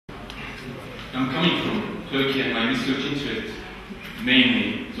I'm coming from Turkey, and my research interest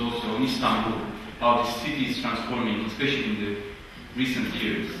mainly is also in Istanbul, how the city is transforming, especially in the recent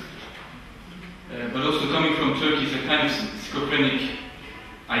years. But also coming from Turkey is a kind of schizophrenic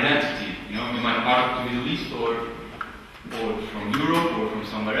identity. You know, you might be part of the Middle East or from Europe or from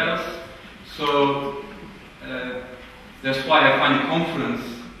somewhere else. So that's why I find the conference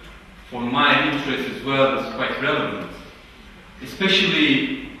for my interest as well is quite relevant.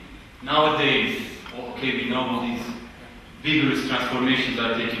 Especially nowadays, okay, we know all these vigorous transformations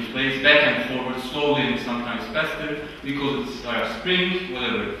are taking place, back and forward, slowly and sometimes faster, because it's Arab Spring,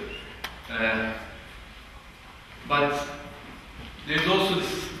 whatever. But there's also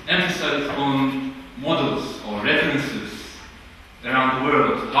this emphasis on models or references around the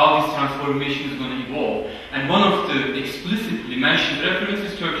world, how this transformation is going to evolve. And one of the explicitly mentioned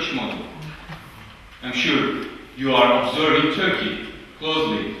references is Turkish model. I'm sure you are observing Turkey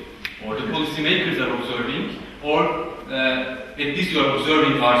closely, or the policymakers are observing, or at least you are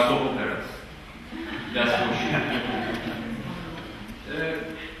observing our soap operas. That's for sure.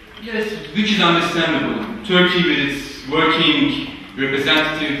 Yes, which is understandable. Turkey with its working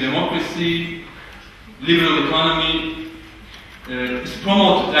representative democracy, liberal economy, is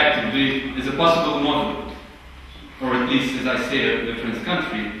promoted actively as a possible model, or at least, as I say, a reference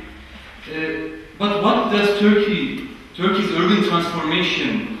country. But what does Turkey's urban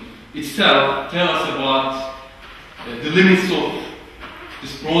transformation itself tell us about the limits of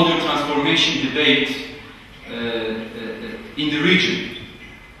this broader transformation debate in the region?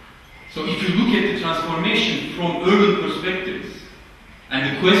 So if you look at the transformation from urban perspectives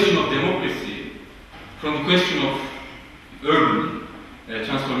and the question of democracy from the question of urban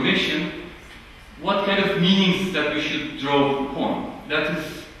transformation, what kind of meanings that we should draw upon?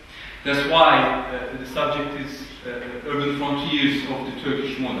 That's why the subject is urban frontiers of the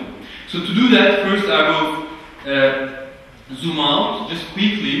Turkish model. So to do that, first I will zoom out just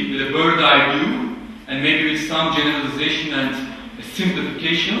quickly with a bird's-eye view, and maybe with some generalization and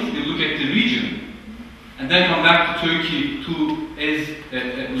simplifications. We'll look at the region, and then come back to Turkey to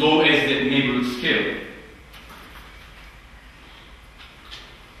as low as the neighborhood scale.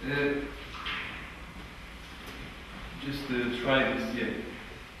 Just try this here.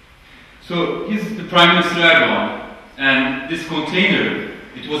 So here's the Prime Minister Erdogan, and this container,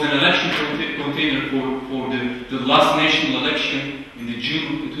 it was an election container for the last national election in the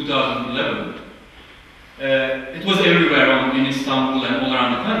June 2011. It was everywhere in Istanbul and all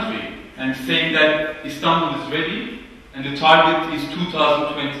around the country, and saying that Istanbul is ready and the target is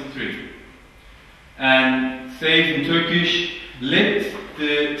 2023. And say in Turkish, let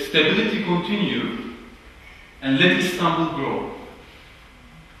the stability continue and let Istanbul grow.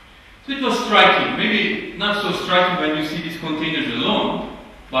 So it was striking, maybe not so striking when you see these containers alone,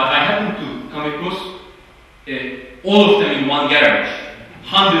 but I happened to come across all of them in one garage,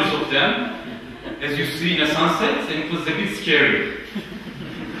 hundreds of them, as you see in a sunset, and it was a bit scary.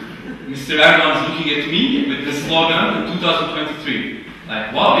 Mr. Erdogan is looking at me with the slogan 2023.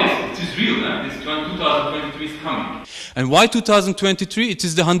 Like, wow, yes, it is real, this 2023 is coming. And why 2023? It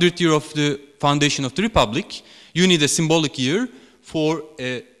is the 100th year of the foundation of the Republic. You need a symbolic year for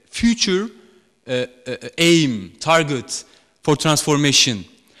a future aim, target for transformation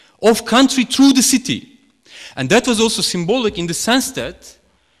of country through the city. And that was also symbolic in the sense that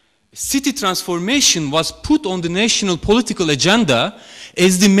city transformation was put on the national political agenda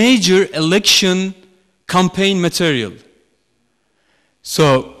as the major election campaign material.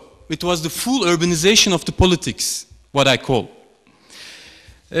 So it was the full urbanization of the politics, what I call.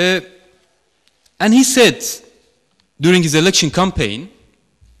 And he said during his election campaign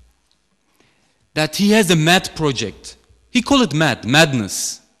that he has a mad project. He called it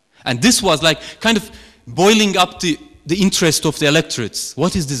madness. And this was like kind of boiling up the interest of the electorates.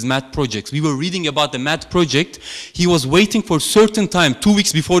 What is this mad project? We were reading about the mad project. He was waiting for a certain time, 2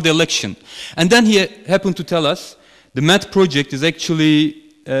 weeks before the election. And then he happened to tell us the mad project is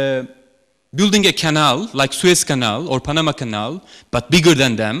actually building a canal, like Suez Canal or Panama Canal, but bigger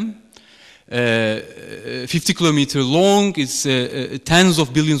than them. 50 kilometers long, it's tens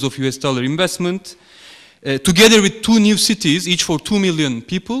of billions of US dollar investment. Together with 2 new cities, each for 2 million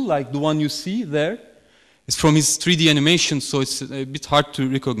people, like the one you see there. It's from his 3D animation, so it's a bit hard to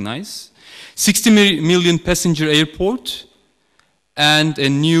recognize. 60 million passenger airport, and a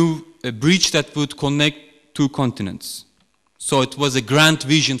new bridge that would connect 2 continents. So it was a grand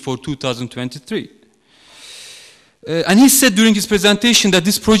vision for 2023. And he said during his presentation that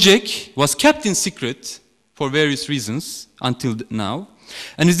this project was kept in secret for various reasons until now,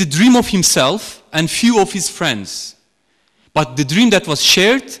 and is the dream of himself and few of his friends. But the dream that was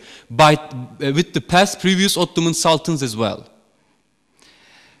shared with the previous Ottoman sultans as well.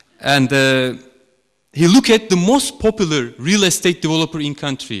 And he looked at the most popular real estate developer in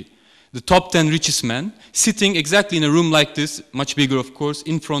country, the top 10 richest man, sitting exactly in a room like this, much bigger of course,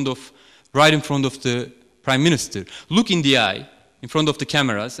 right in front of the prime minister. Look in the eye, in front of the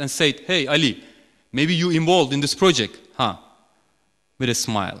cameras, and said, "Hey, Ali, maybe you involved in this project, huh?" With a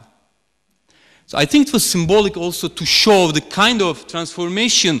smile. So I think it was symbolic also to show the kind of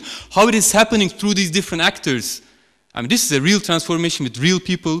transformation, how it is happening through these different actors. I mean, this is a real transformation with real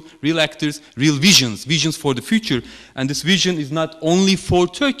people, real actors, real visions for the future. And this vision is not only for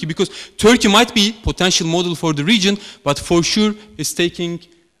Turkey, because Turkey might be potential model for the region, but for sure is taking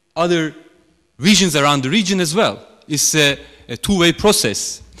other visions around the region as well. It's a two-way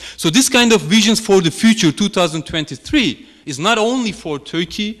process. So this kind of visions for the future, 2023, is not only for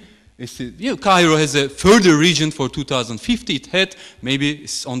Turkey. Cairo has a further region for 2050. It had, maybe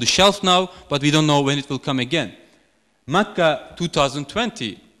it's on the shelf now, but we don't know when it will come again. Mecca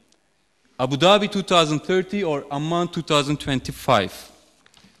 2020, Abu Dhabi 2030, or Amman 2025.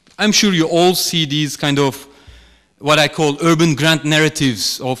 I'm sure you all see these kind of what I call urban grand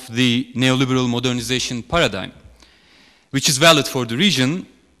narratives of the neoliberal modernization paradigm, which is valid for the region.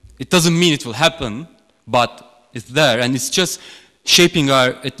 It doesn't mean it will happen, but it's there, and it's just shaping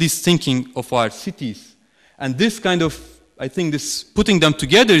our, at least thinking of our cities. And this kind of, I think this putting them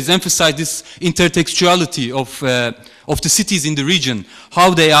together is emphasize this intertextuality of the cities in the region,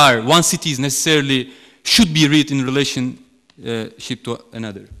 how they are. One city is necessarily should be read in relationship to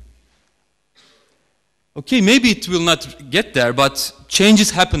another. Okay, maybe it will not get there, but change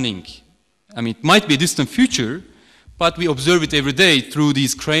is happening. I mean, it might be a distant future, but we observe it every day through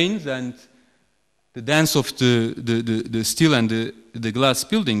these cranes and the dance of the steel and the glass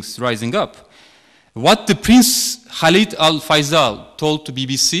buildings rising up. What the Prince Khalid Al Faisal told to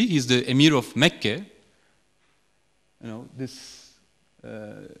BBC, he's the Emir of Mecca,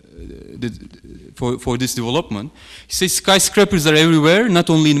 for this development. He says skyscrapers are everywhere, not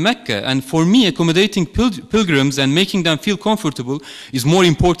only in Mecca. And for me, accommodating pilgrims and making them feel comfortable is more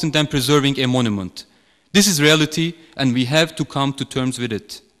important than preserving a monument. This is reality, and we have to come to terms with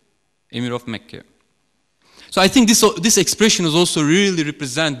it. Emir of Mecca. So I think this expression is also really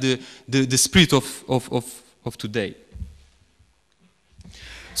represent the spirit of today.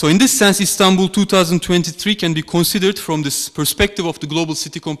 So in this sense, Istanbul 2023 can be considered from this perspective of the global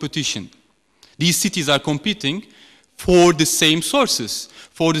city competition. These cities are competing for the same sources,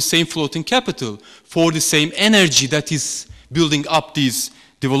 for the same floating capital, for the same energy that is building up these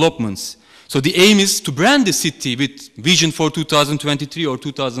developments. So the aim is to brand the city with vision for 2023 or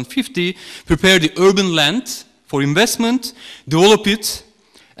 2050, prepare the urban land for investment, develop it,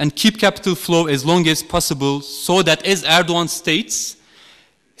 and keep capital flow as long as possible so that, as Erdogan states,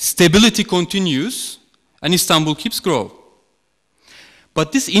 stability continues and Istanbul keeps growing.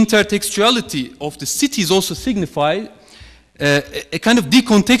 But this intertextuality of the cities also signify a kind of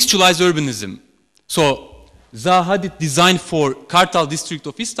decontextualized urbanism. So Zaha Hadid design for Kartal district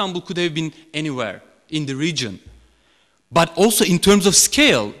of Istanbul could have been anywhere in the region. But also in terms of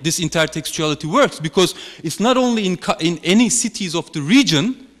scale, this intertextuality works because it's not only in any cities of the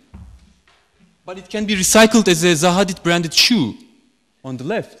region, but it can be recycled as a Zaha Hadid branded shoe on the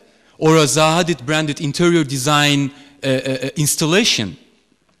left, or a Zaha Hadid branded interior design installation.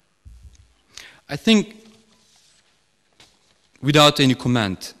 I think without any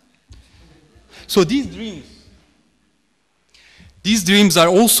comment. So these dreams are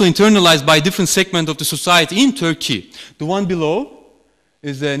also internalized by different segments of the society in Turkey. The one below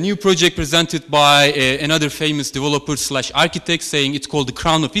is a new project presented by another famous developer / architect, saying it's called the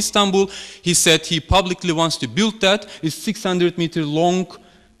Crown of Istanbul. He said he publicly wants to build that. It's 600-meter long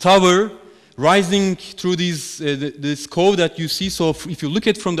tower rising through this cove that you see. So if you look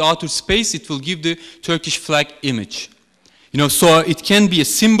at it from the outer space, it will give the Turkish flag image. So it can be a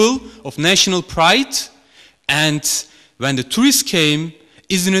symbol of national pride. And when the tourists came,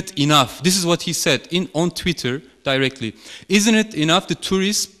 isn't it enough? This is what he said on Twitter directly. Isn't it enough the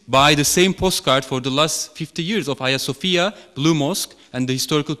tourists buy the same postcard for the last 50 years of Hagia Sophia, Blue Mosque, and the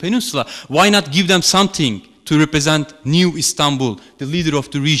historical peninsula? Why not give them something to represent new Istanbul, the leader of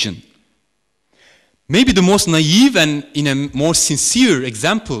the region? Maybe the most naive and in a more sincere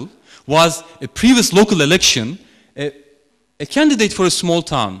example was a previous local election, a candidate for a small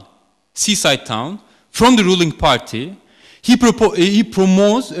town, seaside town, from the ruling party. He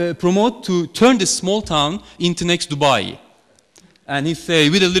promotes to turn the small town into next Dubai. And he say,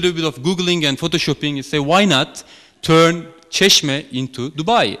 with a little bit of Googling and Photoshopping, he say, why not turn Çeşme into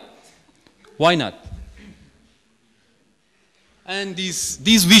Dubai? Why not? And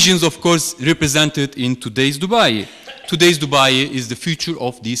these visions, of course, represented in today's Dubai. Today's Dubai is the future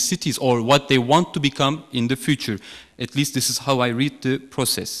of these cities, or what they want to become in the future. At least this is how I read the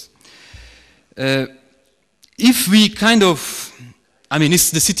process. If we kind of, I mean,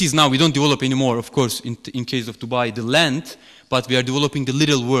 it's the cities now, we don't develop anymore, of course, in case of Dubai, the land, but we are developing the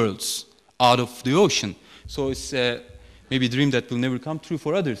little worlds out of the ocean. So it's maybe a dream that will never come true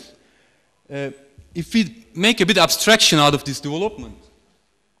for others. If we make a bit abstraction out of this development,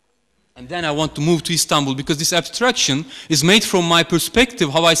 and then I want to move to Istanbul, because this abstraction is made from my perspective,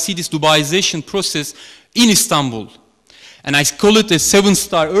 how I see this Dubaization process in Istanbul. And I call it a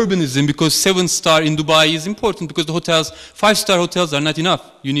 7-star urbanism, because 7-star in Dubai is important, because the hotels, 5-star hotels are not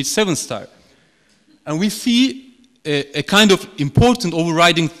enough. You need 7-star. And we see a kind of important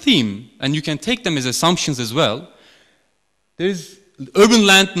overriding theme, and you can take them as assumptions as well. There is urban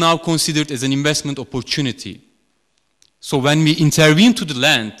land now considered as an investment opportunity. So when we intervene to the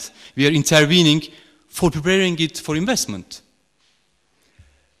land, we are intervening for preparing it for investment.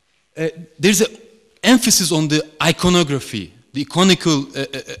 There's an emphasis on the iconography, the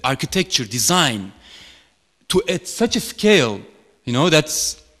iconical architecture, design, at such a scale, you know,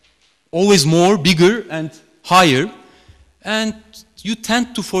 that's always more, bigger and higher, and you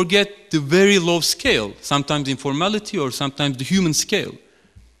tend to forget the very low scale, sometimes informality or sometimes the human scale.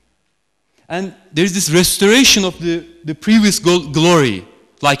 And there's this restoration of the previous glory,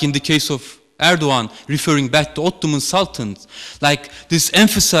 like in the case of Erdogan, referring back to Ottoman sultans, like this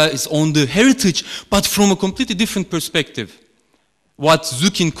emphasis on the heritage, but from a completely different perspective. What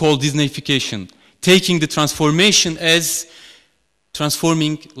Zukin called Disneyification, taking the transformation as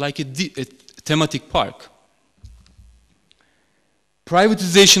transforming like a thematic park.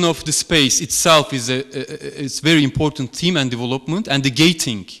 Privatization of the space itself is a very important theme and development, and the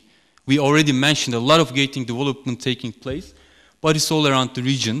gating. We already mentioned a lot of gating development taking place, but it's all around the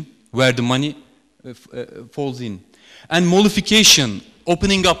region where the money falls in. And mallification,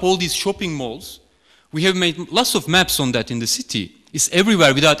 opening up all these shopping malls. We have made lots of maps on that in the city. It's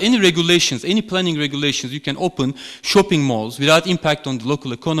everywhere without any regulations, any planning regulations. You can open shopping malls without impact on the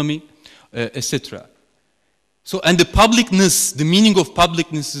local economy, etc. So, and the publicness, the meaning of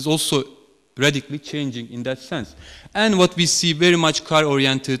publicness is also radically changing in that sense. And what we see very much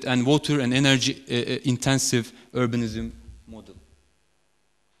car-oriented and water and energy-intensive urbanism model.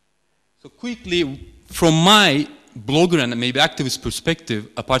 So quickly, from my blogger and maybe activist perspective,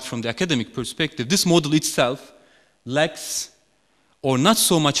 apart from the academic perspective, this model itself lacks or not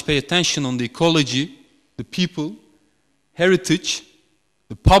so much pay attention on the ecology, the people, heritage,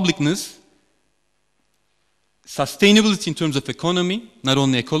 the publicness, sustainability in terms of economy, not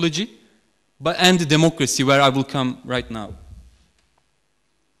only ecology, and the democracy, where I will come right now.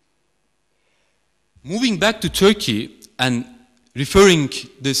 Moving back to Turkey and referring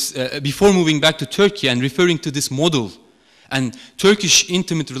this, before moving back to Turkey and referring to this model and Turkish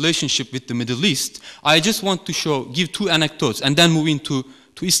intimate relationship with the Middle East, I just want to give two anecdotes and then move into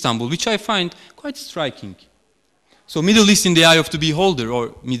Istanbul, which I find quite striking. So Middle East in the eye of the beholder,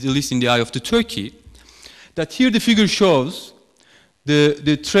 or Middle East in the eye of the Turkey, that here the figure shows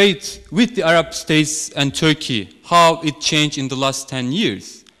the trade with the Arab states and Turkey, how it changed in the last 10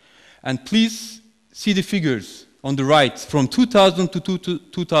 years. And please see the figures on the right from 2000 to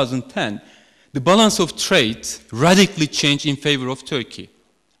 2010. The balance of trade radically changed in favor of Turkey.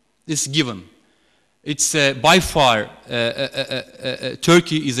 It's given. It's by far,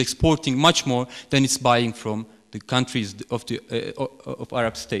 Turkey is exporting much more than it's buying from the countries of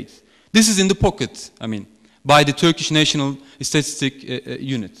Arab states. This is in the pocket, I mean, by the Turkish National Statistic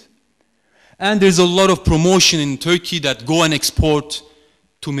Unit. And there's a lot of promotion in Turkey that go and export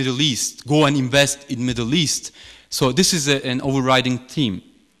to Middle East, go and invest in Middle East. So this is an overriding theme.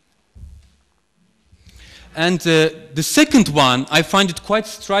 And the second one, I find it quite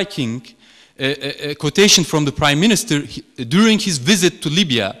striking, a quotation from the Prime Minister during his visit to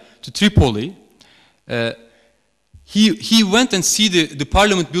Libya, to Tripoli. He went and see the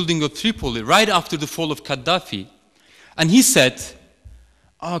parliament building of Tripoli right after the fall of Gaddafi. And he said,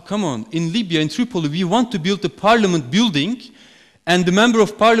 come on, in Libya, in Tripoli, we want to build a parliament building, and the member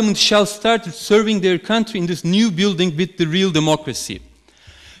of parliament shall start serving their country in this new building with the real democracy.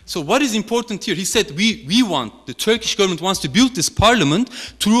 So what is important here? He said, the Turkish government wants to build this parliament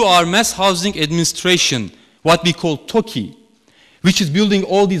through our mass housing administration, what we call TOKİ, which is building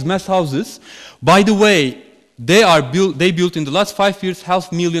all these mass houses. By the way, they built in the last 5 years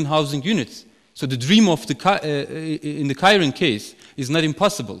 500,000 housing units. So the dream of in the Cairan case is not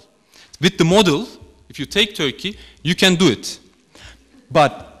impossible. With the model, if you take Turkey, you can do it.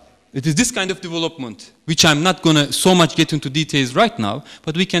 But It is this kind of development, which I'm not going to so much get into details right now,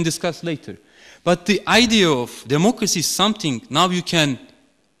 but we can discuss later. But the idea of democracy is something now you can,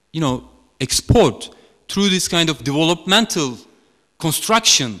 export through this kind of developmental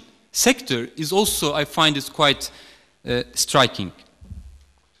construction sector is also, I find, is quite striking.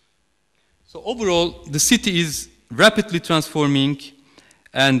 So overall, the city is rapidly transforming,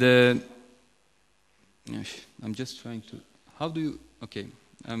 and I'm just trying to, how do you, okay,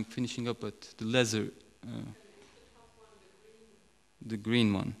 I'm finishing up at the laser, the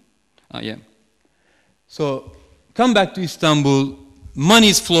green one. Yeah. So, come back to Istanbul, money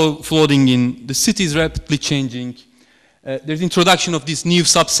is flooding in, the city is rapidly changing, there's introduction of these new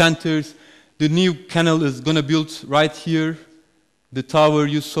sub-centers, the new canal is going to build right here, the tower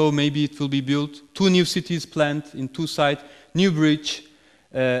you saw, maybe it will be built, 2 new cities planned in 2 sites, new bridge,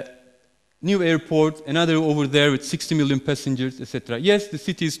 new airport, another over there with 60 million passengers, etc. Yes, the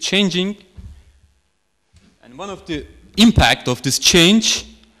city is changing, and one of the impact of this change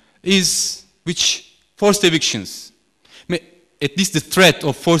is forced evictions. At least the threat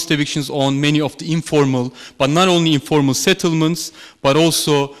of forced evictions on many of the informal, but not only informal settlements, but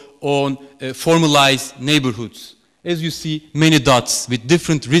also on formalized neighborhoods. As you see, many dots with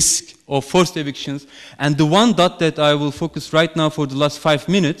different risk of forced evictions, and the one dot that I will focus right now for the last 5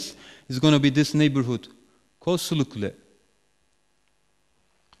 minutes is going to be this neighborhood, called Sulukule.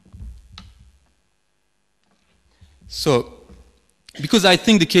 So, because I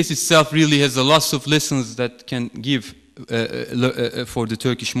think the case itself really has a lot of lessons that can give for the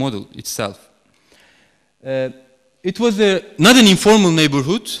Turkish model itself. It was not an informal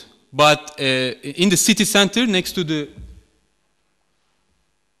neighborhood, but in the city center, next to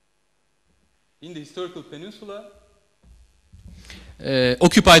in the historical peninsula,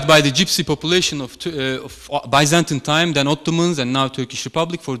 occupied by the gypsy population of Byzantine time, then Ottomans, and now Turkish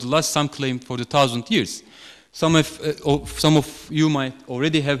Republic for the last, some claim, for the 1,000 years. Some of you might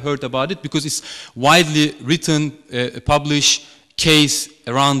already have heard about it because it's widely written, published case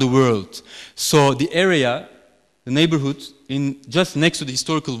around the world. So the area, the neighborhood, just next to the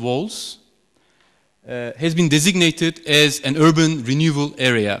historical walls, has been designated as an urban renewal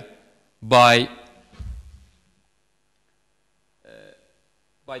area by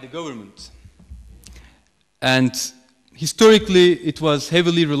the government. And historically, it was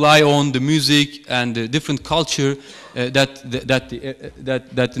heavily rely on the music and the different culture that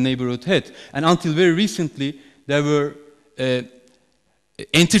the neighborhood had. And until very recently, there were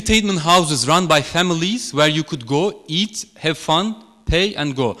entertainment houses run by families where you could go, eat, have fun, pay,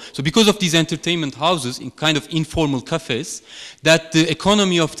 and go. So because of these entertainment houses, in kind of informal cafes, that the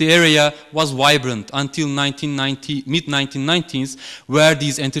economy of the area was vibrant until mid-1990s, where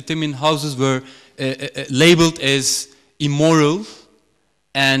these entertainment houses were labeled as immoral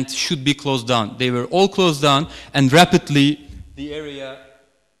and should be closed down. They were all closed down, and rapidly the area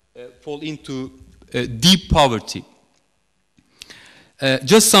fall into deep poverty.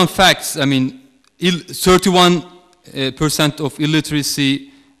 Just some facts. I mean, 31% of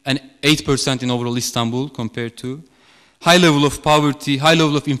illiteracy and 8% in overall Istanbul compared to high level of poverty, high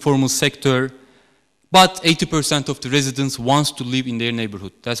level of informal sector, but 80% of the residents wants to live in their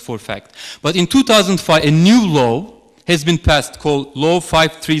neighborhood. That's for fact. But in 2005, a new law has been passed called Law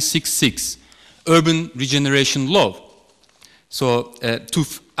 5366, Urban Regeneration Law. So to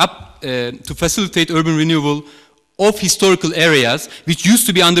facilitate urban renewal of historical areas which used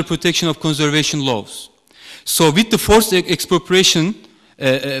to be under protection of conservation laws. So with the forced expropriation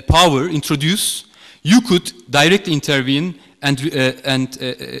power introduced, you could directly intervene and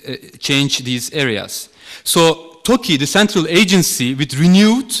change these areas. So TOKİ, the central agency with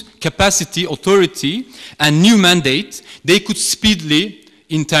renewed capacity, authority, and new mandate, they could speedily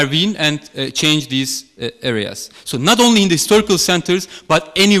intervene and change these areas. So not only in the historical centers,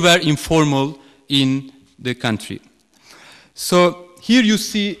 but anywhere informal in the country. So here you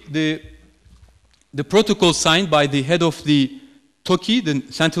see the protocol signed by the head of the TOKİ, the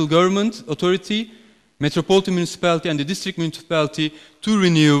central government authority, metropolitan municipality, and the district municipality to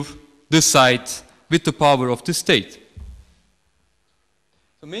renew the site with the power of the state.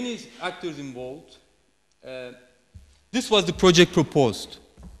 So many actors involved. This was the project proposed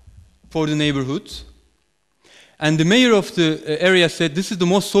for the neighborhood. And the mayor of the area said, this is the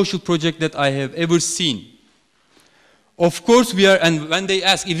most social project that I have ever seen. Of course we are, and when they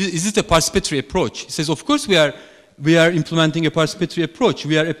ask, is it a participatory approach? He says, of course we are implementing a participatory approach.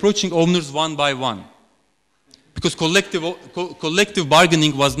 We are approaching owners one by one. Because collective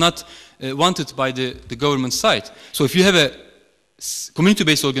bargaining was not wanted by the government side. So if you have a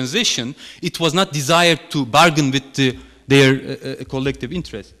community-based organization, it was not desired to bargain with their collective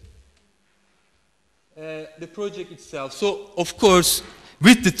interest. the project itself. So, of course,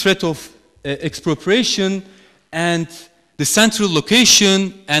 with the threat of expropriation and the central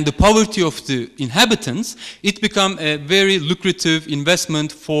location and the poverty of the inhabitants, it became a very lucrative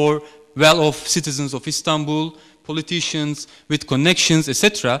investment for well-off citizens of Istanbul, politicians with connections,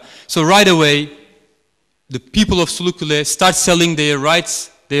 etc. So right away, the people of Sulukule start selling their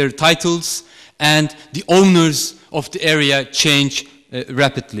rights, their titles, and the owners of the area change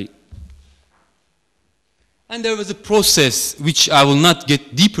rapidly. And there was a process, which I will not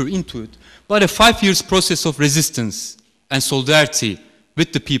get deeper into it, but a 5 years process of resistance and solidarity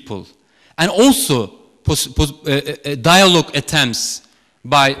with the people. And also dialogue attempts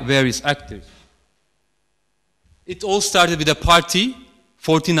by various actors. It all started with a party,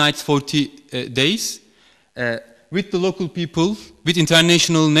 40 nights, 40 days, with the local people, with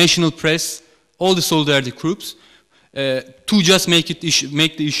international, national press, all the solidarity groups, to just make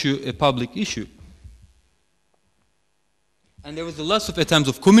the issue a public issue. And there was a lot of attempts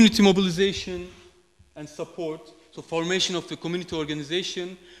of community mobilization and support. So formation of the community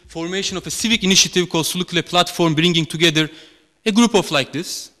organization, formation of a civic initiative called Sulukule Platform, bringing together a group of like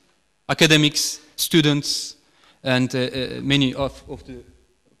this, academics, students, and many of the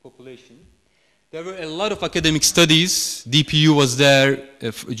population. There were a lot of academic studies. DPU was there,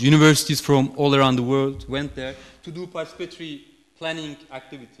 universities from all around the world went there to do participatory planning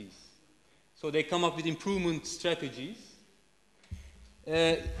activities. So they come up with improvement strategies.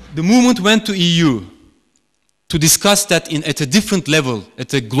 The movement went to EU to discuss that at a different level,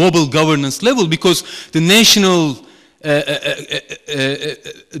 at a global governance level, because the national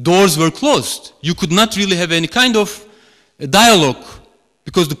doors were closed. You could not really have any kind of dialogue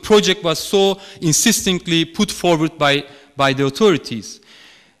because the project was so insistently put forward by the authorities.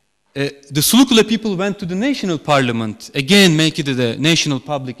 The Sulukule people went to the national parliament, again make it a national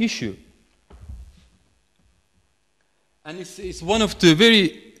public issue. And it's one of the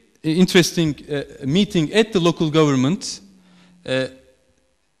very interesting meeting at the local government.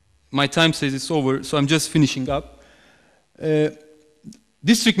 My time says it's over, so I'm just finishing up.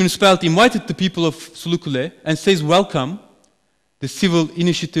 District municipality invited the people of Sulukule and says welcome the civil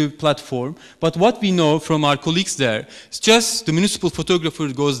initiative platform. But what we know from our colleagues there is just the municipal photographer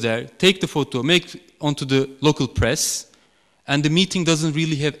goes there, take the photo, make onto the local press, and the meeting doesn't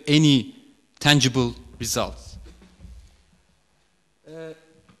really have any tangible results.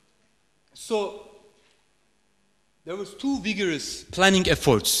 So there was two vigorous planning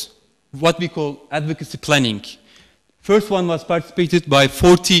efforts, what we call advocacy planning. First one was participated by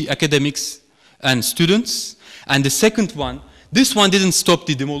 40 academics and students, and the second one, this one didn't stop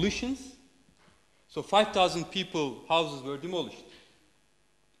the demolitions. So 5,000 people, houses were demolished.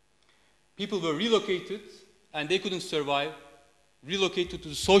 People were relocated, and they couldn't survive, relocated to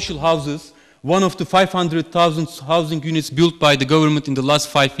the social houses, one of the 500,000 housing units built by the government in the last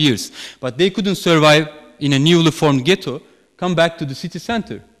 5 years. But they couldn't survive in a newly formed ghetto, come back to the city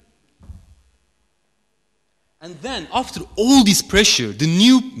center. And then, after all this pressure, the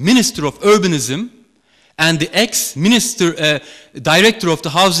new Minister of Urbanism and the ex-minister, director of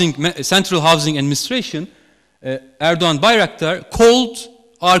the Central Housing Administration, Erdoğan Bayraktar, called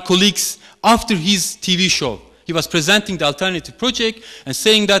our colleagues after his TV show. He was presenting the alternative project and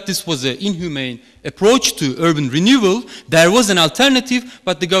saying that this was an inhumane approach to urban renewal. There was an alternative,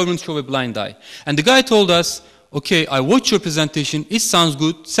 but the government showed a blind eye. And the guy told us, okay, I watched your presentation, it sounds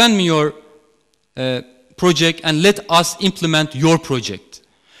good, send me your project and let us implement your project.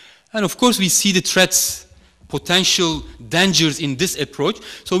 And of course we see the threats, potential dangers in this approach.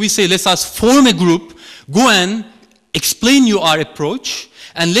 So we say, let us form a group, go and explain you our approach,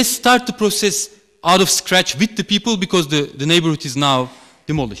 and let's start the process out of scratch with the people because the neighborhood is now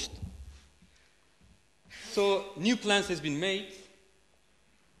demolished. So new plans has been made.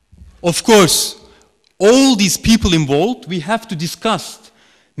 Of course, all these people involved, we have to discuss,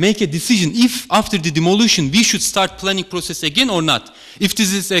 make a decision if after the demolition we should start planning process again or not. If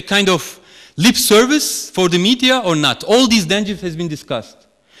this is a kind of lip service for the media or not. All these dangers has been discussed.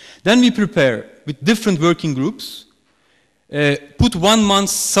 Then we prepare with different working groups, put 1 month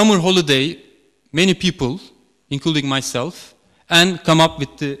summer holiday, many people, including myself, and come up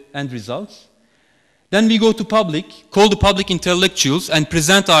with the end results. Then we go to public, call the public intellectuals and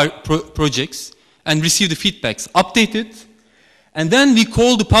present our projects and receive the feedbacks, update it, and then we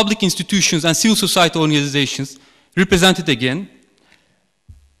call the public institutions and civil society organizations, represent it again,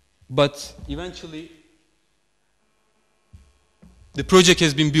 but eventually the project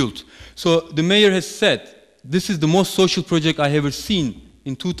has been built. So the mayor has said, this is the most social project I have ever seen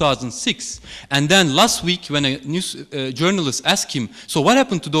in 2006. And then last week, when a news journalist asked him, so what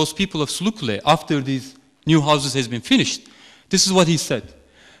happened to those people of Sulukule after these new houses has been finished? This is what he said.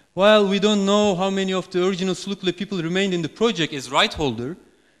 Well, we don't know how many of the original Sulukule people remained in the project as right holder.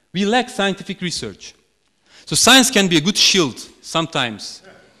 We lack scientific research. So science can be a good shield sometimes.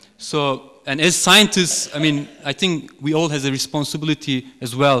 So, and as scientists, I mean, I think we all have a responsibility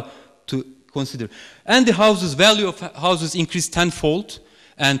as well to consider. And the value of houses increased tenfold.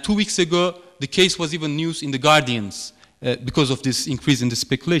 And 2 weeks ago, the case was even news in the Guardians because of this increase in the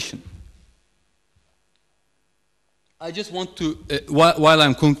speculation. I just want to, while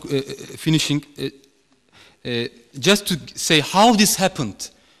I'm finishing, just to say how this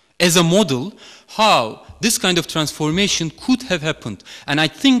happened as a model, how this kind of transformation could have happened. And I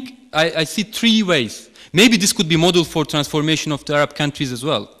think I see 3 ways. Maybe this could be model for transformation of the Arab countries as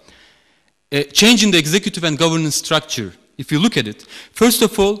well. Change in the executive and governance structure, if you look at it. First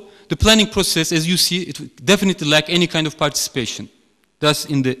of all, the planning process, as you see, it definitely lack any kind of participation. That's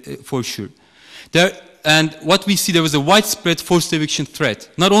in the, for sure. And what we see, there was a widespread forced eviction threat,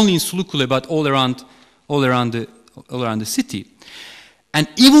 not only in Sulukule, but all around the city. And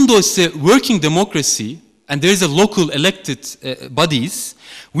even though it's a working democracy, and there is a local elected bodies,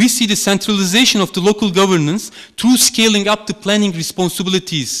 we see the centralization of the local governance through scaling up the planning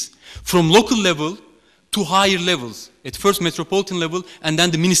responsibilities from local level to higher levels, at first metropolitan level and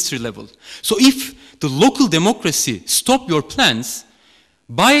then the ministry level. So if the local democracy stop your plans,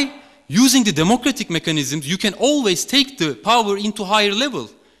 by using the democratic mechanisms, you can always take the power into higher level,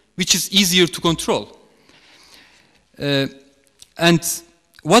 which is easier to control. And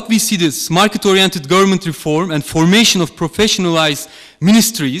what we see is market-oriented government reform and formation of professionalized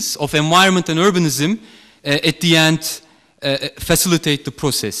ministries of environment and urbanism at the end facilitate the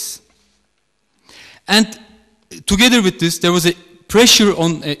process. And together with this, there was a pressure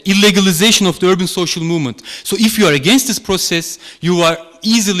on illegalization of the urban social movement. So if you are against this process, you are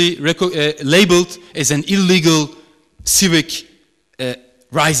easily labeled as an illegal civic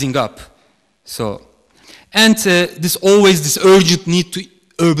rising up. So, and this urgent need to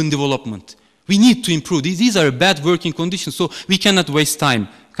urban development. We need to improve. These are bad working conditions, so we cannot waste time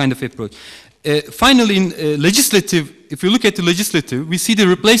kind of approach. Finally, in legislative, if you look at the legislative, we see the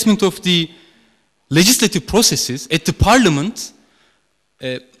replacement of the legislative processes at the parliament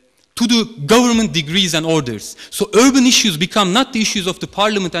to the government decrees and orders. So urban issues become not the issues of the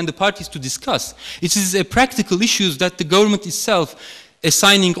parliament and the parties to discuss. It is a practical issues that the government itself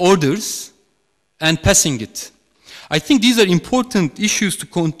assigning orders and passing it. I think these are important issues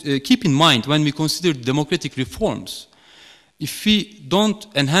to keep in mind when we consider democratic reforms. If we don't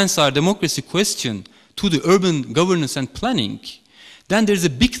enhance our democracy question to the urban governance and planning, then there's a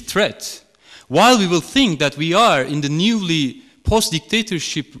big threat. While we will think that we are in the newly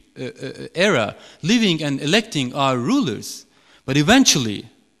post-dictatorship era, living and electing our rulers, but eventually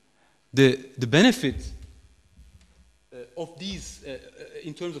the benefit of these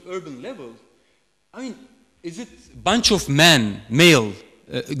in terms of urban level, I mean, is it a bunch of male,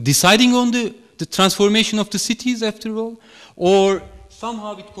 deciding on the transformation of the cities after all? Or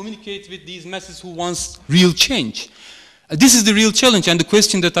somehow it communicates with these masses who want real change? This is the real challenge and the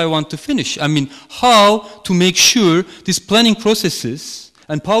question that I want to finish. I mean, how to make sure these planning processes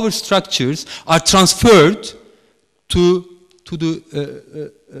and power structures are transferred to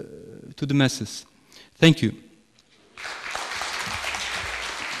the masses. Thank you.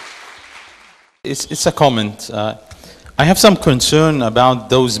 It's a comment. I have some concern about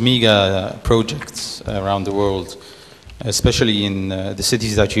those mega projects around the world, especially in the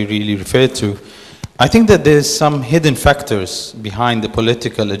cities that you really referred to. I think that there's some hidden factors behind the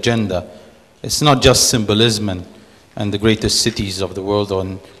political agenda. It's not just symbolism and the greatest cities of the world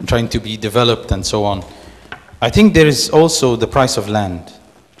on trying to be developed and so on. I think there is also the price of land,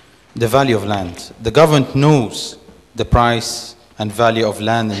 the value of land. The government knows the price and value of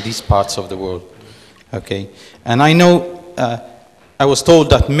land in these parts of the world. Okay, and I know, I was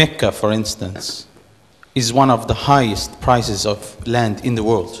told that Mecca, for instance, is one of the highest prices of land in the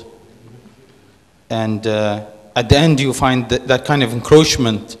world. And at the end you find that kind of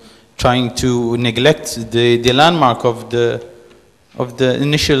encroachment trying to neglect the landmark of the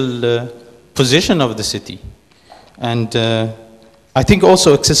initial position of the city. And I think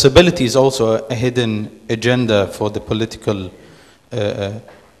also accessibility is also a hidden agenda for the political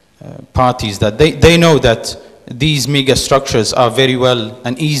parties, that they know that these mega structures are very well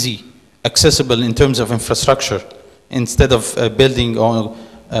and easy accessible in terms of infrastructure, instead of building or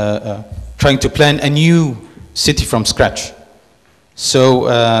trying to plan a new city from scratch. So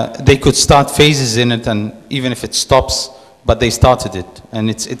they could start phases in it, and even if it stops, but they started it, and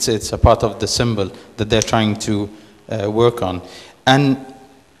it's a part of the symbol that they're trying to work on. And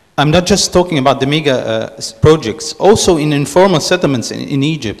I'm not just talking about the mega projects, also in informal settlements in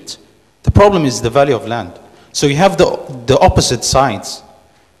Egypt, the problem is the value of land. So you have the opposite sides,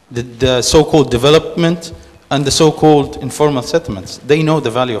 the so-called development and the so-called informal settlements. They know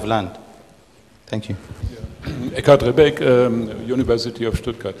the value of land. Thank you. Eckhard Rebeck, University of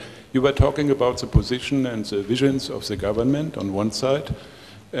Stuttgart. You were talking about the position and the visions of the government on one side,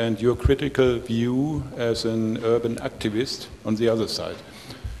 and your critical view as an urban activist on the other side.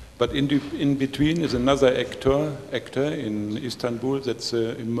 But in between is another actor in Istanbul, that's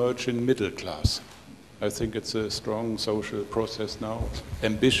the emerging middle class. I think it's a strong social process now,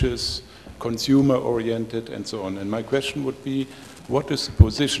 ambitious, consumer-oriented, and so on. And my question would be, what is the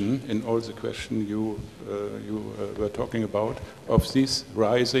position, in all the questions you were talking about, of this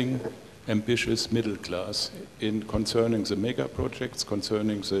rising, ambitious middle class in concerning the mega projects,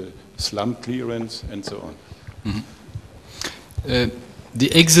 concerning the slum clearance, and so on? Mm-hmm. The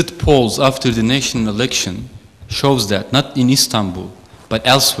exit polls after the national election shows that, not in Istanbul, but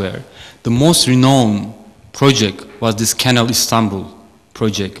elsewhere, the most renowned project was this Canal Istanbul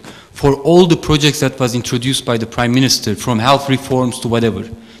project. For all the projects that was introduced by the Prime Minister, from health reforms to whatever,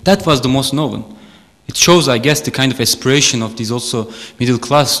 that was the most known. It shows, I guess, the kind of aspiration of these also middle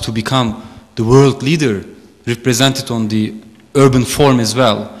class to become the world leader represented on the urban form as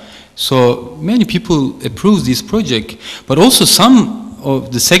well. So many people approve this project, but also some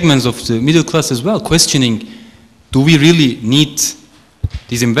of the segments of the middle class as well, questioning, do we really need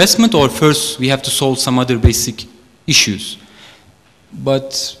this investment, or first we have to solve some other basic issues?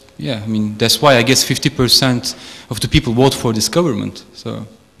 But yeah, I mean, that's why I guess 50% of the people vote for this government. So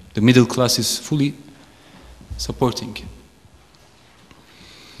the middle class is fully supporting.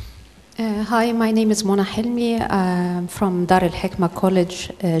 Hi, my name is Mona Helmi. I'm from Dar al-Hikmah College,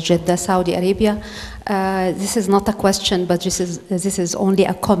 Jeddah, Saudi Arabia. This is not a question, but this is only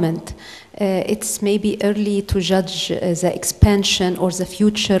a comment. It's maybe early to judge the expansion or the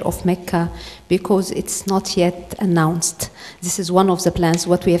future of Mecca because it's not yet announced. This is one of the plans.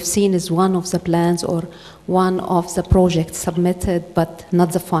 What we have seen is one of the plans or one of the projects submitted, but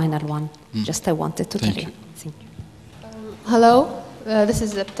not the final one. Just I wanted to tell you. Thank you. Hello. This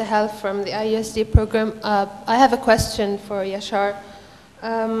is Abtahal from the IUSD program. I have a question for Yasar.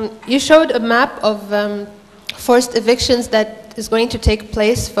 You showed a map of forced evictions that is going to take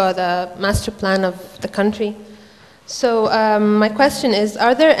place for the master plan of the country. So my question is,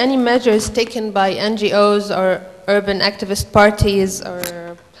 are there any measures taken by NGOs or urban activist parties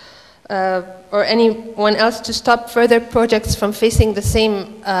or anyone else to stop further projects from facing the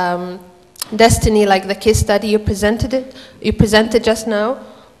same destiny like the case study you presented just now?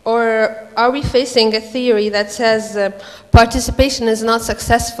 Or are we facing a theory that says participation is not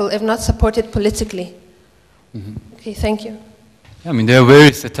successful if not supported politically? Mm-hmm. Okay, thank you. I mean, there are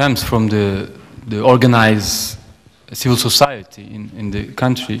various attempts from the organized civil society in the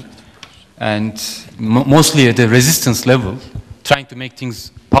country, and mostly at the resistance level, trying to make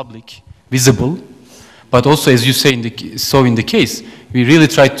things public, visible, but also, as you say, in the case, we really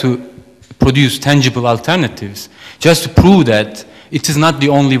try to produce tangible alternatives, just to prove that it is not the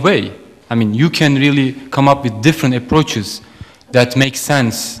only way. I mean, you can really come up with different approaches that make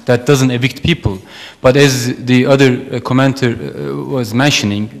sense, that doesn't evict people. But as the other commenter was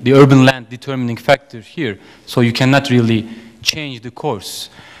mentioning, the urban land determining factor here, so you cannot really change the course.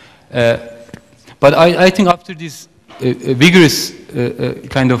 But I think after this vigorous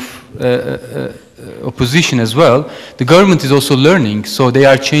kind of opposition as well, the government is also learning, so they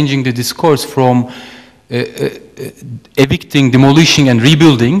are changing the discourse from evicting, demolishing, and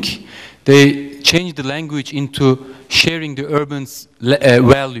rebuilding. They change the language into sharing the urban's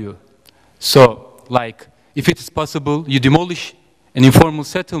value. So, like, if it is possible, you demolish an informal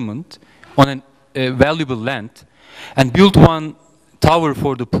settlement on a valuable land and build one tower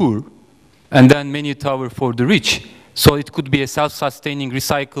for the poor and then many towers for the rich. So it could be a self-sustaining,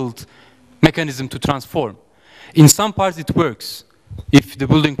 recycled mechanism to transform. In some parts it works. If the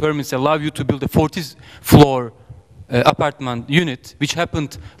building permits allow you to build a 40th-floor apartment unit, which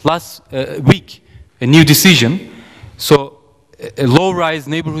happened last week, a new decision. So a low-rise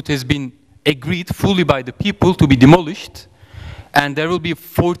neighborhood has been agreed fully by the people to be demolished, and there will be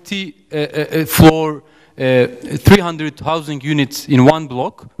 40-floor 300 housing units in one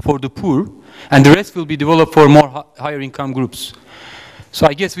block for the poor, and the rest will be developed for more higher income groups. So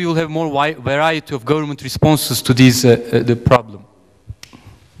I guess we will have more variety of government responses to this the problem.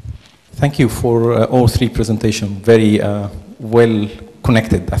 Thank you for all three presentations. Very well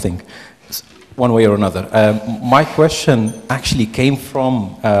connected, I think. one way or another. My question actually came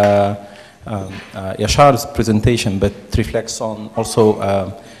from Yashar's presentation, but reflects on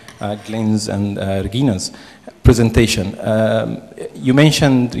also Glenn's and Regina's presentation. You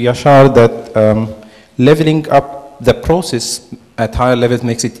mentioned, Yashar, that leveling up the process at higher levels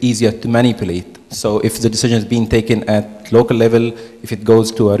makes it easier to manipulate. So if the decision is being taken at local level, if it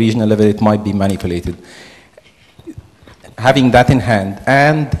goes to a regional level, it might be manipulated. Having that in hand,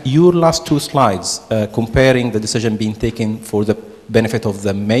 and your last two slides comparing the decision being taken for the benefit of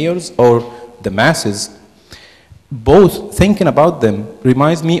the mayors or the masses, both thinking about them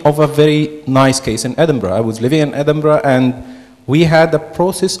reminds me of a very nice case in Edinburgh. I was living in Edinburgh and we had a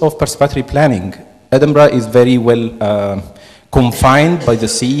process of participatory planning. Edinburgh is very well confined by the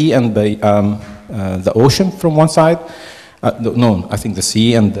sea and by the ocean from one side. No, I think the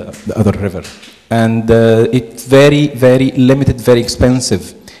sea and the other river. And it's very, very limited, very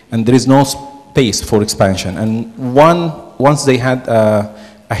expensive, and there is no space for expansion. And once they had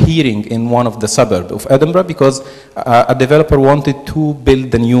a hearing in one of the suburbs of Edinburgh because a developer wanted to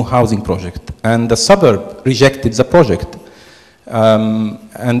build a new housing project, and the suburb rejected the project.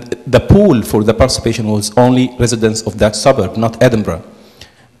 And the pool for the participation was only residents of that suburb, not Edinburgh.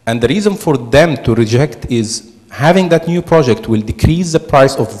 And the reason for them to reject is having that new project will decrease the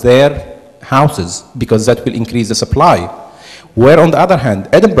price of their houses because that will increase the supply. Where on the other hand,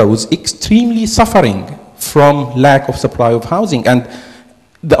 Edinburgh was extremely suffering from lack of supply of housing, and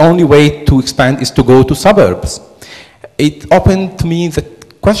the only way to expand is to go to suburbs. It opened to me the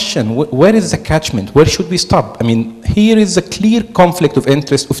question, where is the catchment? Where should we stop? I mean, here is a clear conflict of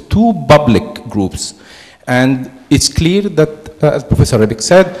interest of two public groups. And it's clear that, as Professor Rebik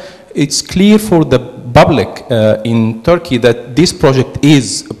said, it's clear for the public in Turkey that this project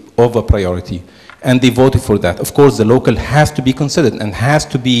is of a priority, and they voted for that. Of course, the local has to be considered and has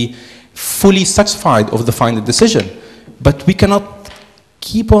to be fully satisfied of the final decision. But we cannot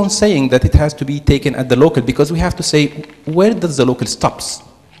keep on saying that it has to be taken at the local, because we have to say, where does the local stops?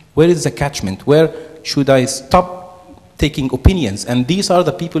 Where is the catchment? Where should I stop taking opinions? And these are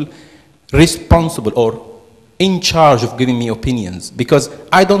the people responsible or in charge of giving me opinions, because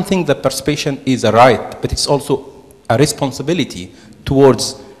I don't think that participation is a right, but it's also a responsibility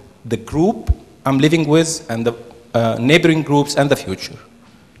towards the group I'm living with and the neighboring groups and the future.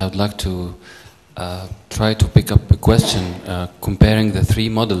 I would like to try to pick up a question comparing the three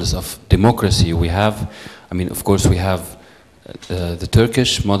models of democracy we have. I mean, of course, we have the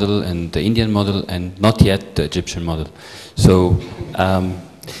Turkish model and the Indian model, and not yet the Egyptian model. So,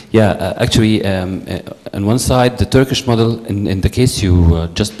 actually, on one side, the Turkish model, in the case you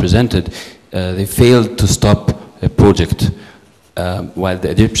just presented, they failed to stop a project, while the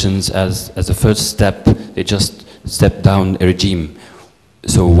Egyptians, as a first step, they just stepped down a regime.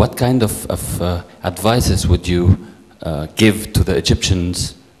 So what kind of advices would you give to the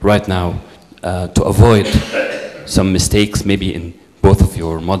Egyptians right now to avoid some mistakes maybe in both of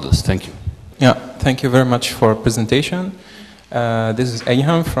your models? Thank you. Yeah, thank you very much for presentation. This is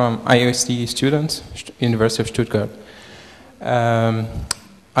Ayhan from IUSD students, University of Stuttgart.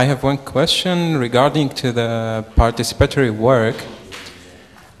 I have one question regarding to the participatory work.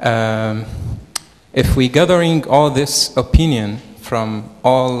 If we gathering all this opinion from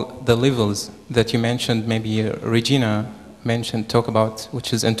all the levels that you mentioned, maybe Regina mentioned, talk about,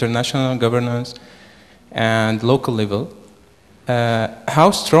 which is international governance and local level,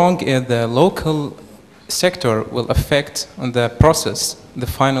 how strong is the local sector will affect on the process, the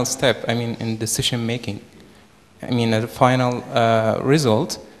final step, I mean, in decision making? I mean, the final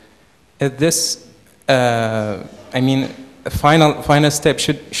result, this, I mean, final step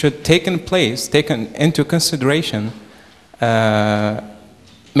should taken into consideration.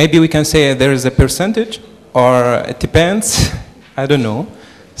 Maybe we can say there is a percentage, or it depends. I don't know.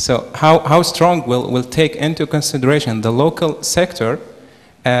 So how strong will take into consideration the local sector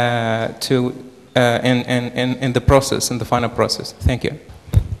in the process, in the final process? Thank you.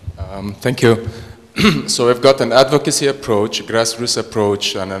 Thank you. So we've got an advocacy approach, a grassroots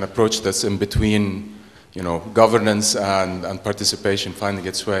approach, and an approach that's in between, you know, governance and participation finding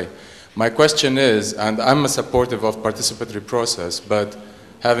its way. My question is, and I'm a supportive of participatory process, but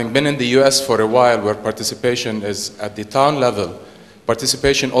having been in the US for a while where participation is at the town level,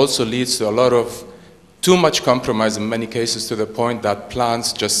 participation also leads to a lot of too much compromise in many cases, to the point that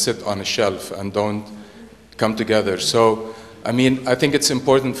plans just sit on a shelf and don't come together. So, I mean, I think it's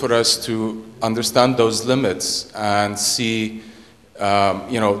important for us to understand those limits and see,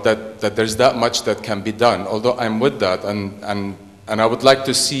 you know, that there's that much that can be done. Although I'm with that, and I would like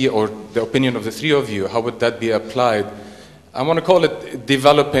to see, or the opinion of the three of you, how would that be applied I want to call it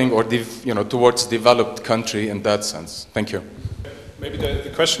developing or towards developed country in that sense. Thank you. Maybe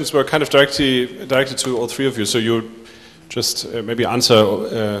the questions were kind of directed to all three of you, so you just maybe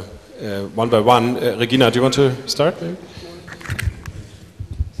answer one by one. Regina, do you want to start? Maybe?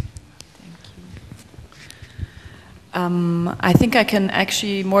 I think I can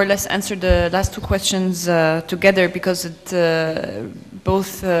actually more or less answer the last two questions together, because it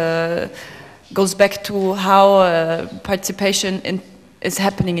both goes back to how participation is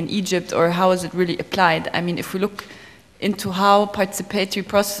happening in Egypt, or how is it really applied. I mean, if we look into how participatory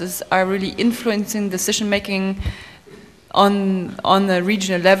processes are really influencing decision making on a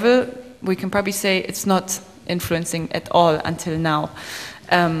regional level, we can probably say it's not influencing at all until now.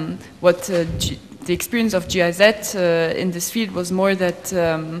 The experience of GIZ in this field was more that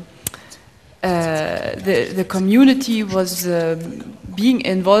the community was being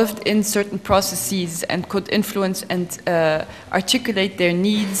involved in certain processes and could influence and articulate their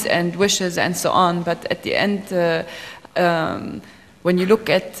needs and wishes and so on. But at the end, when you look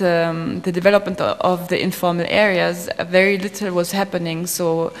at the development of the informal areas, very little was happening.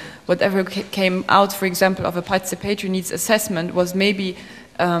 So whatever came out, for example, of a participatory needs assessment was maybe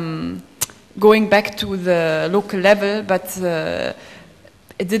going back to the local level, but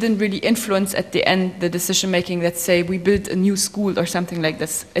it didn't really influence at the end the decision making. Let's say we built a new school or something like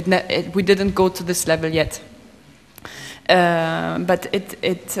this. We didn't go to this level yet. But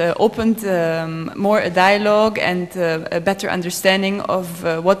it opened more a dialogue and a better understanding of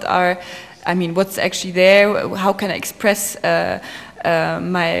what's actually there, how can I express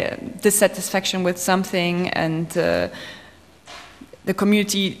my dissatisfaction with something, and the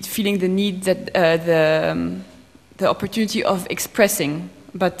community feeling the need that the opportunity of expressing,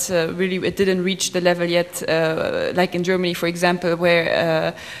 but really it didn't reach the level yet, like in Germany, for example,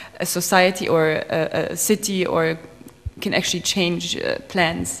 where a society or a city or can actually change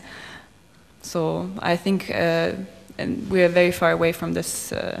plans. So I think and we are very far away from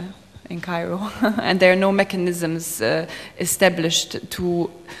this in Cairo, and there are no mechanisms established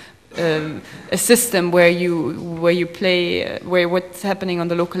to a system where you play, where what's happening on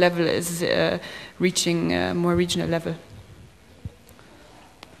the local level is reaching a more regional level.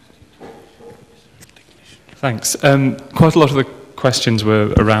 Thanks. Quite a lot of the questions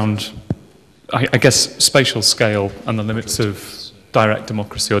were around, I guess, spatial scale and the limits of direct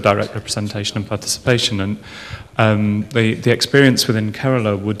democracy or direct representation and participation. And the experience within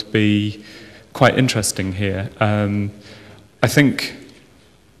Kerala would be quite interesting here. I think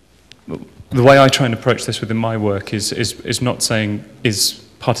the way I try and approach this within my work is not saying, is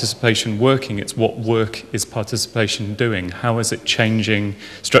participation working? It's what work is participation doing? How is it changing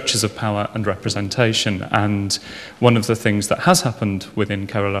structures of power and representation? And one of the things that has happened within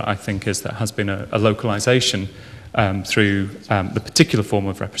Kerala, I think, is there has been a localization through the particular form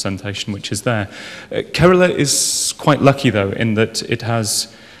of representation which is there. Kerala is quite lucky, though, in that it has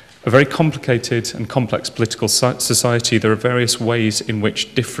a very complicated and complex political society. There are various ways in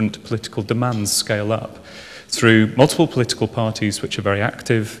which different political demands scale up through multiple political parties which are very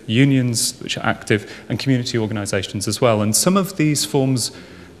active, unions which are active, and community organisations as well. And some of these forms,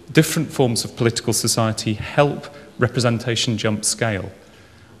 different forms of political society, help representation jump scale.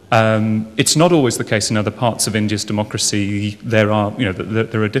 It's not always the case in other parts of India's democracy. There are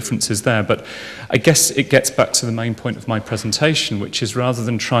differences there, but I guess it gets back to the main point of my presentation, which is rather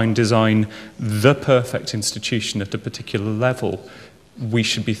than try and design the perfect institution at a particular level, we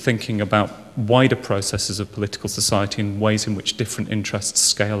should be thinking about wider processes of political society and ways in which different interests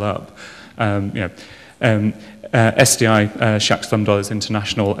scale up. SDI, Shaq Slum Dwellers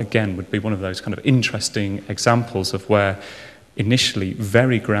International, again, would be one of those kind of interesting examples of where initially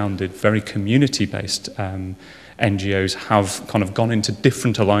very grounded, very community-based NGOs have kind of gone into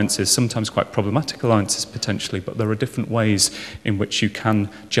different alliances, sometimes quite problematic alliances potentially, but there are different ways in which you can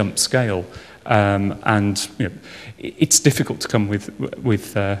jump scale. And it's difficult to come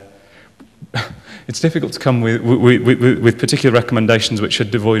with particular recommendations which are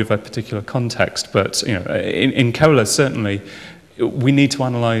devoid of a particular context. But in Kerala, certainly, we need to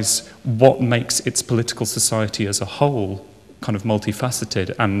analyse what makes its political society as a whole kind of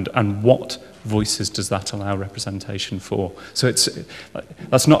multifaceted, and what voices does that allow representation for? So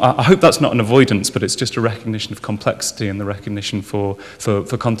that's not. I hope that's not an avoidance, but it's just a recognition of complexity and the recognition for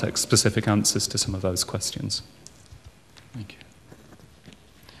context-specific answers to some of those questions. Thank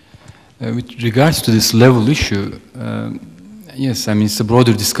you. With regards to this level issue, yes, I mean it's a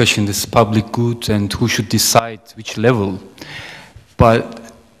broader discussion. This public good and who should decide which level, but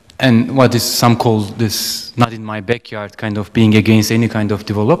and what is some call this not in my backyard kind of being against any kind of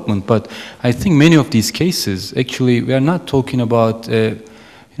development. But I think many of these cases, actually, we are not talking about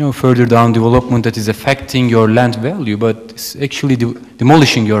further down development that is affecting your land value, but it's actually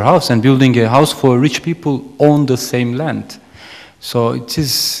demolishing your house and building a house for rich people on the same land. So it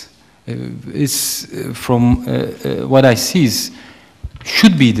is, from what I see,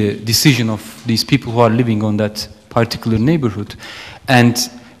 should be the decision of these people who are living on that particular neighborhood. And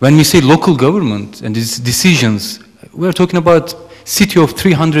when we say local government and these decisions, we're talking about city of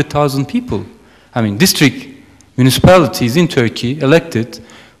 300,000 people. I mean, district municipalities in Turkey elected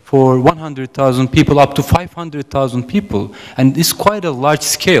for 100,000 people up to 500,000 people. And it's quite a large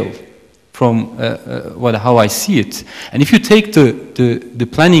scale from how I see it. And if you take the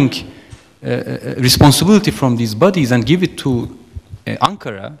planning responsibility from these bodies and give it to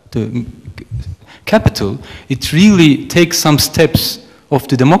Ankara, the capital, it really takes some steps of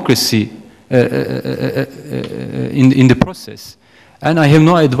the democracy in the process. And I have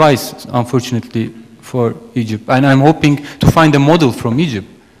no advice, unfortunately, for Egypt. And I'm hoping to find a model from Egypt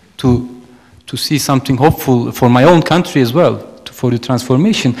to see something hopeful for my own country as well, for the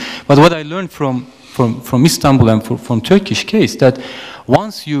transformation. But what I learned from Istanbul and from Turkish case, that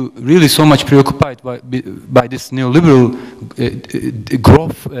once you really so much preoccupied by this neoliberal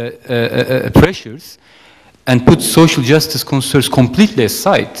growth pressures and put social justice concerns completely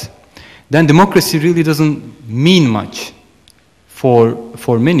aside, then democracy really doesn't mean much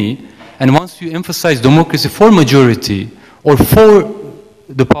for many. And once you emphasize democracy for majority or for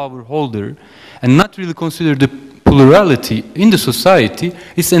the power holder and not really consider the plurality in the society,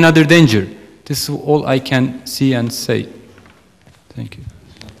 it's another danger. This is all I can see and say. Thank you.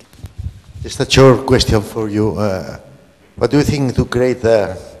 Just a short question for you. What do you think to create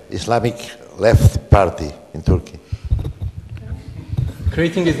the Islamic left party in Turkey?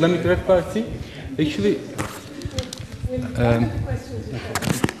 Creating Islamic left party? Actually,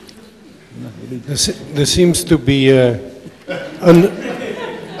 there seems to be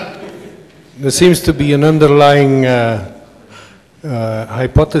an underlying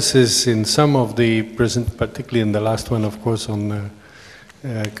hypothesis in some of the present, particularly in the last one, of course, on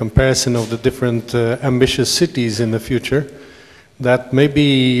comparison of the different ambitious cities in the future, that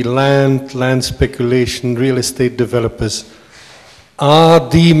maybe land speculation, real estate developers are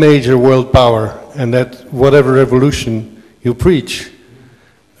the major world power, and that whatever revolution you preach,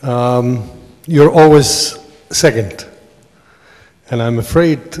 you're always second. And I'm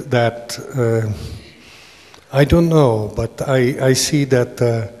afraid that, I don't know, but I see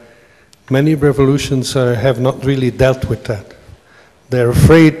that many revolutions have not really dealt with that. They're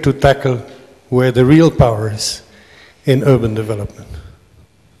afraid to tackle where the real power is in urban development.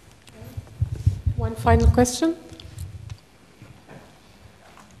 One final question?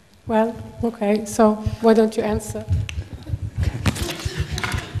 Well, okay, so why don't you answer?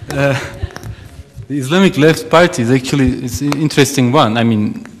 The Islamic left party is actually an interesting one. I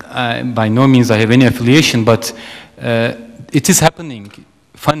mean, by no means I have any affiliation, but it is happening,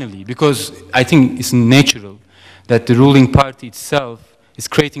 funnily, because I think it's natural that the ruling party itself is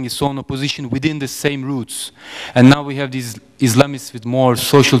creating its own opposition within the same roots. And now we have these Islamists with more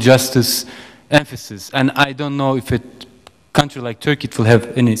social justice emphasis. And I don't know if a country like Turkey will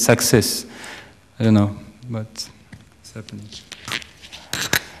have any success. I don't know, but it's happening.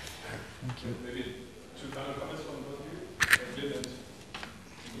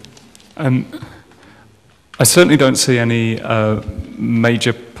 I certainly don't see any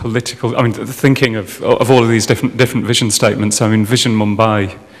major political. I mean, thinking of all of these different vision statements. I mean, Vision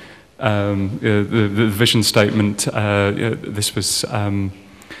Mumbai, the vision statement. This was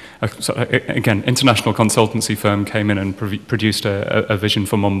again, international consultancy firm came in and produced a vision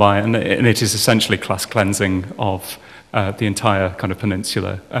for Mumbai, and it is essentially class cleansing of the entire kind of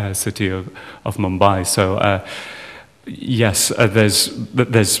peninsular city of Mumbai. So yes, there's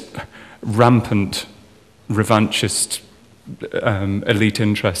rampant revanchist elite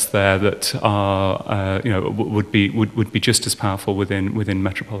interests there that are, would be just as powerful within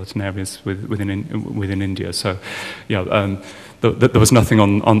metropolitan areas within India. So, yeah, there was nothing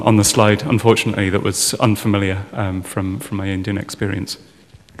on the slide, unfortunately, that was unfamiliar from my Indian experience.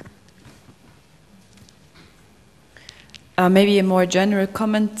 Maybe a more general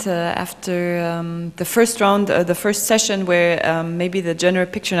comment after the first round, the first session, where maybe the general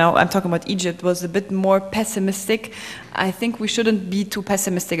picture, now I'm talking about Egypt, was a bit more pessimistic. I think we shouldn't be too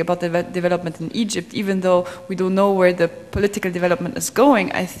pessimistic about the development in Egypt, even though we don't know where the political development is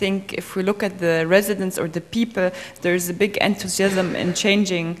going. I think if we look at the residents or the people, there's a big enthusiasm in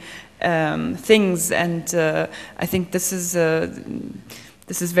changing things, and I think this is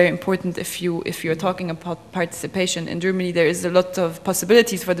this is very important if you're talking about participation. In Germany, there is a lot of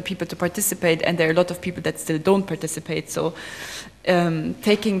possibilities for the people to participate, and there are a lot of people that still don't participate. So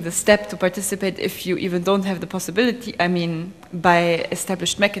taking the step to participate if you even don't have the possibility, I mean, by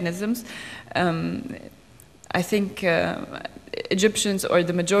established mechanisms, I think Egyptians, or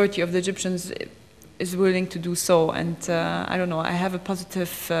the majority of the Egyptians, is willing to do so, and I don't know, I have a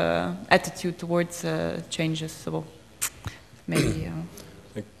positive attitude towards changes, so maybe...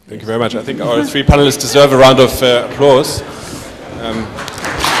 Thank you very much. I think our three panelists deserve a round of applause.